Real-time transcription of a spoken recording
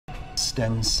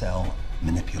stem cell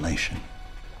manipulation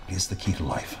is the key to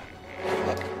life.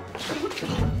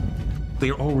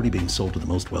 They are already being sold to the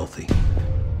most wealthy.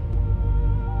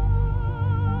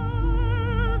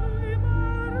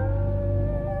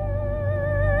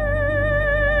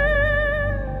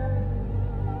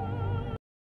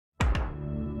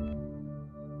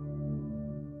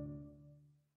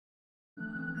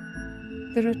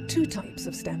 There are two types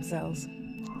of stem cells.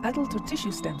 Adult or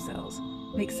tissue stem cells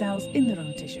make cells in their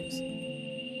own tissues.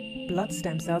 Blood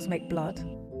stem cells make blood,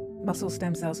 muscle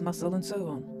stem cells muscle, and so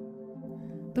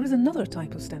on. There is another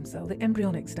type of stem cell, the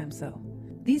embryonic stem cell.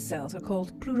 These cells are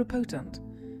called pluripotent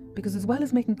because as well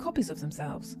as making copies of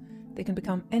themselves, they can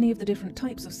become any of the different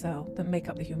types of cell that make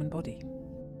up the human body.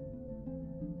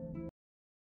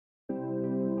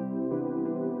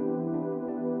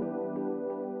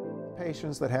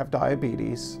 Patients that have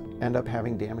diabetes end up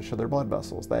having damage to their blood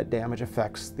vessels. That damage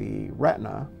affects the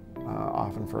retina,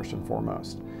 often first and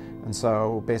foremost. And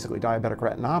so basically diabetic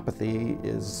retinopathy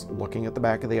is looking at the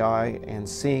back of the eye and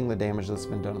seeing the damage that's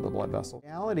been done to the blood vessel. The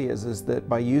reality is that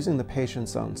by using the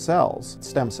patient's own cells,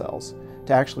 stem cells,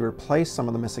 to actually replace some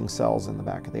of the missing cells in the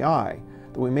back of the eye,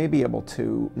 that we may be able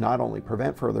to not only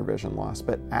prevent further vision loss,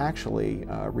 but actually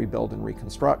rebuild and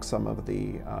reconstruct some of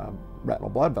the retinal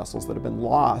blood vessels that have been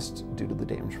lost due to the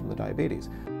damage from the diabetes.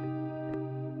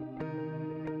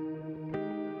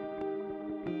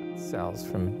 Cells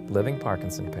from living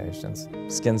Parkinson patients,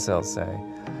 skin cells say,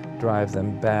 drive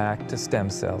them back to stem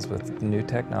cells with new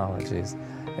technologies,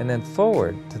 and then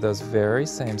forward to those very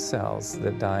same cells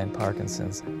that die in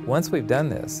Parkinson's. Once we've done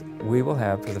this, we will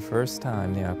have for the first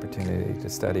time the opportunity to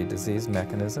study disease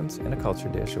mechanisms in a culture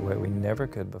dish a way we never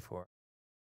could before.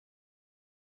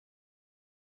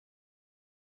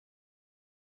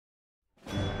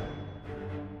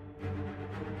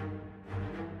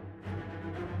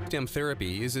 Stem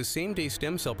therapy is a same-day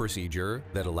stem cell procedure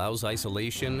that allows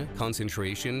isolation,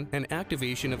 concentration, and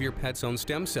activation of your pet's own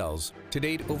stem cells. To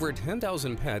date, over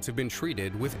 10,000 pets have been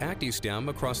treated with ActiStem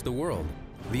across the world.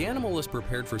 The animal is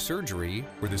prepared for surgery,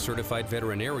 where the certified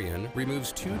veterinarian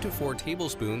removes 2 to 4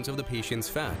 tablespoons of the patient's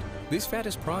fat. This fat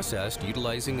is processed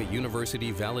utilizing a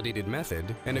university-validated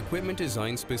method and equipment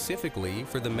designed specifically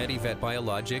for the MediVet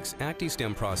Biologics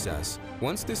ActiStem process.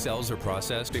 Once the cells are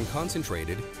processed and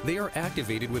concentrated, they are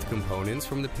activated with components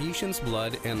from the patient's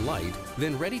blood and light,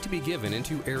 then ready to be given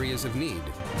into areas of need.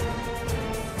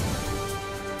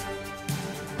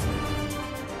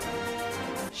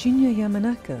 Shinya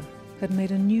Yamanaka had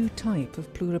made a new type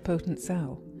of pluripotent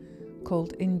cell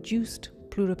called induced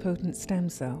pluripotent stem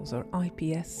cells, or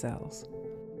IPS cells.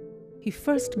 He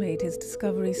first made his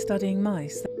discovery studying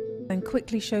mice, and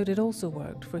quickly showed it also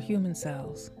worked for human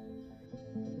cells.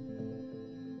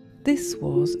 This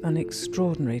was an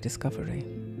extraordinary discovery.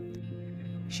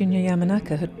 Shinya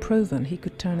Yamanaka had proven he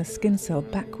could turn a skin cell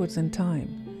backwards in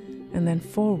time and then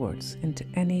forwards into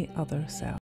any other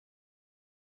cell.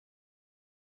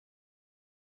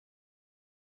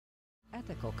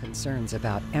 Ethical concerns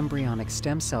about embryonic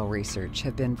stem cell research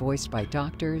have been voiced by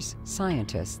doctors,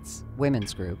 scientists,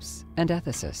 women's groups, and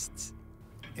ethicists.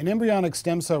 In embryonic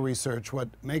stem cell research, what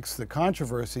makes the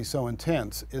controversy so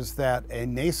intense is that a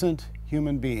nascent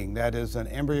human being, that is an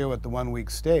embryo at the 1-week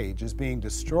stage, is being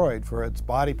destroyed for its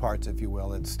body parts, if you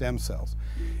will, its stem cells.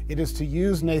 It is to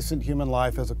use nascent human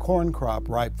life as a corn crop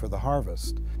ripe for the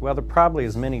harvest. Well, there are probably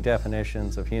as many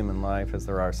definitions of human life as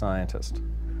there are scientists.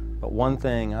 But one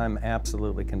thing I'm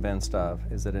absolutely convinced of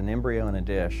is that an embryo in a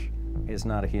dish is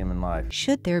not a human life.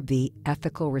 Should there be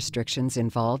ethical restrictions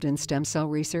involved in stem cell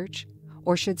research?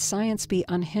 Or should science be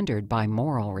unhindered by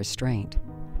moral restraint?